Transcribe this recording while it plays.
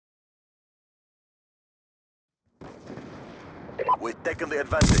We've taken the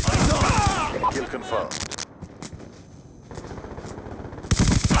advantage. Kill confirmed.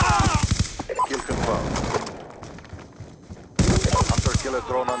 Kill confirmed. Hunter-killer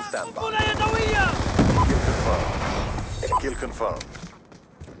drone on standby. Kill confirmed. Kill confirmed.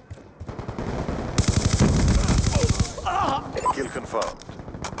 Kill confirmed.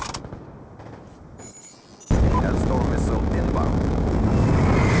 L2K missile inbound.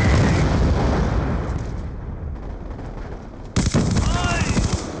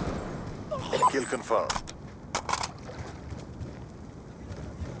 Kill confirmed.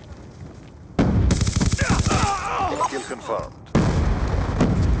 Kill confirmed.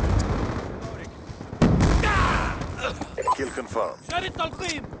 Kill confirmed.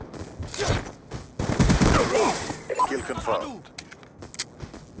 Kill confirmed.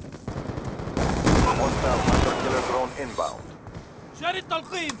 Hostile hunter-killer drone inbound.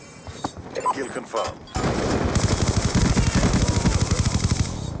 Kill confirmed.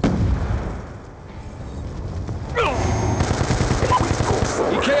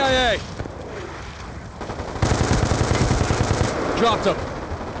 EKIA! Dropped him.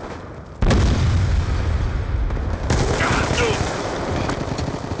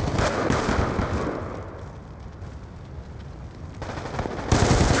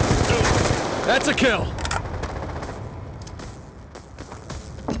 That's a kill.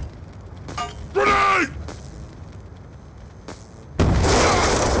 Grenade!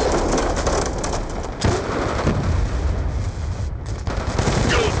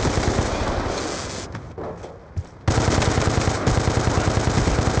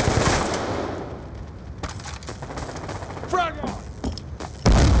 Frag on!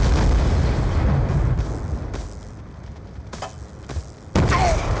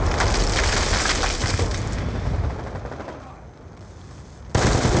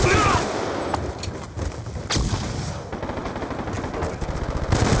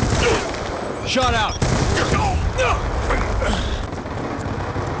 Shot out!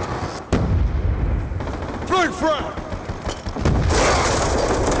 Throwing front!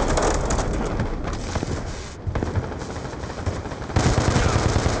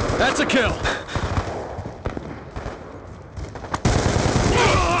 That's a kill!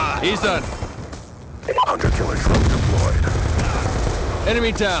 He's done. Hunter-killer drone deployed.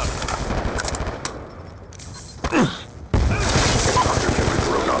 Enemy down. Hunter-killer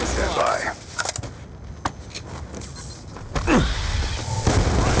drone on standby.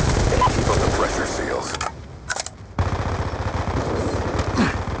 Keep up the pressure seals.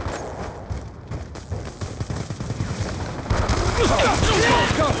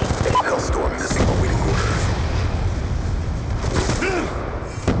 Go! Hellstorm missing awaiting orders.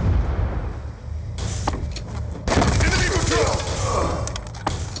 Enemy patrol!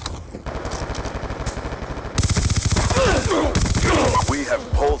 We have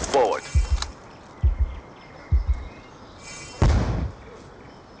pulled forward.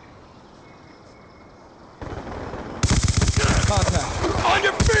 Contact. On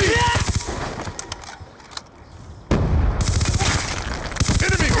your feet!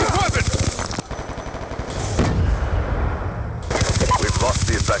 Enemy with weapon! We've lost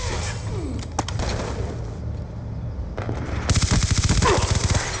the advantage.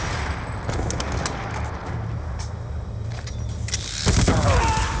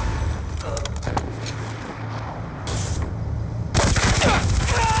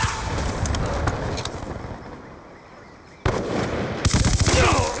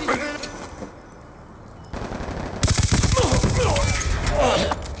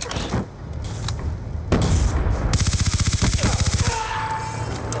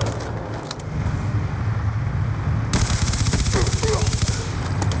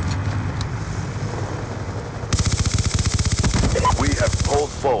 We have pulled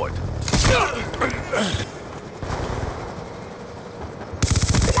forward. We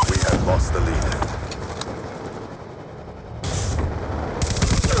have lost the lead.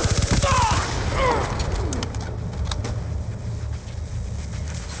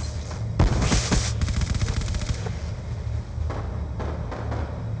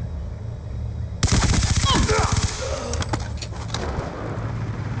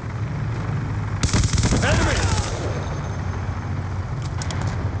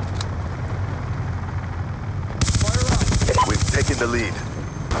 We've taken the lead.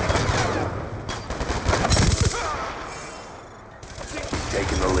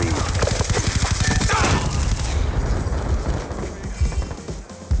 Taking the lead.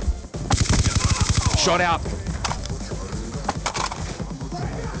 Shot out.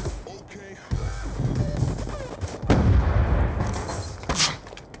 Okay.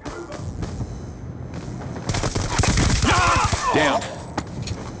 Down.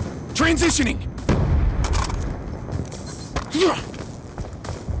 Transitioning.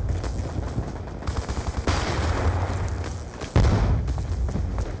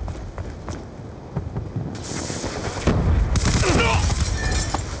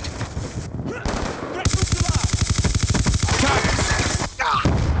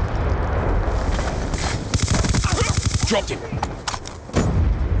 Dropped him.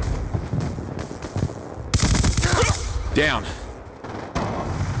 Down.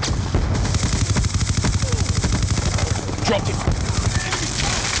 Dropped him.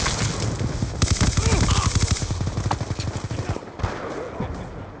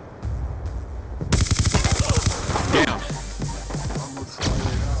 Down.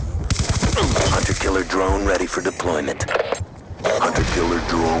 Hunter-killer drone ready for deployment. Hunter-killer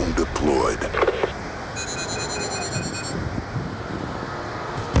drone deployed.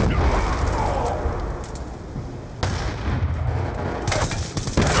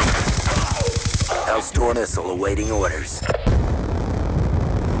 L2K missile awaiting orders.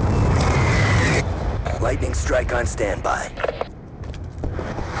 Lightning strike on standby.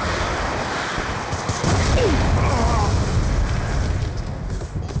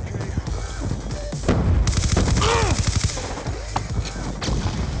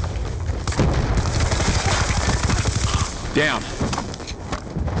 Down.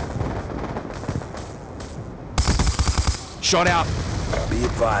 Shot out. Be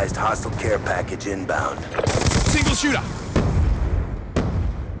advised, hostile care package inbound. Single shooter.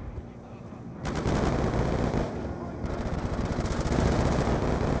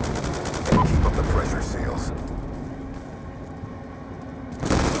 Keep up the pressure, SEALs.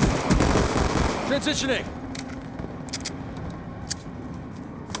 Transitioning.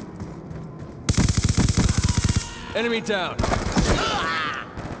 Enemy down.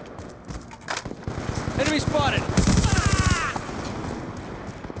 Enemy spotted.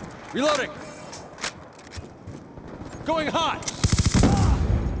 Reloading. Going hot.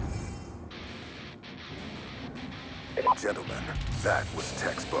 Gentlemen, that was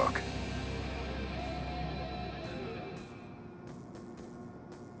textbook.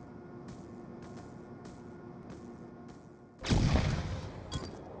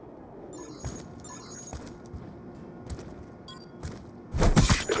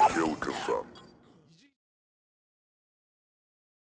 Kill confirmed.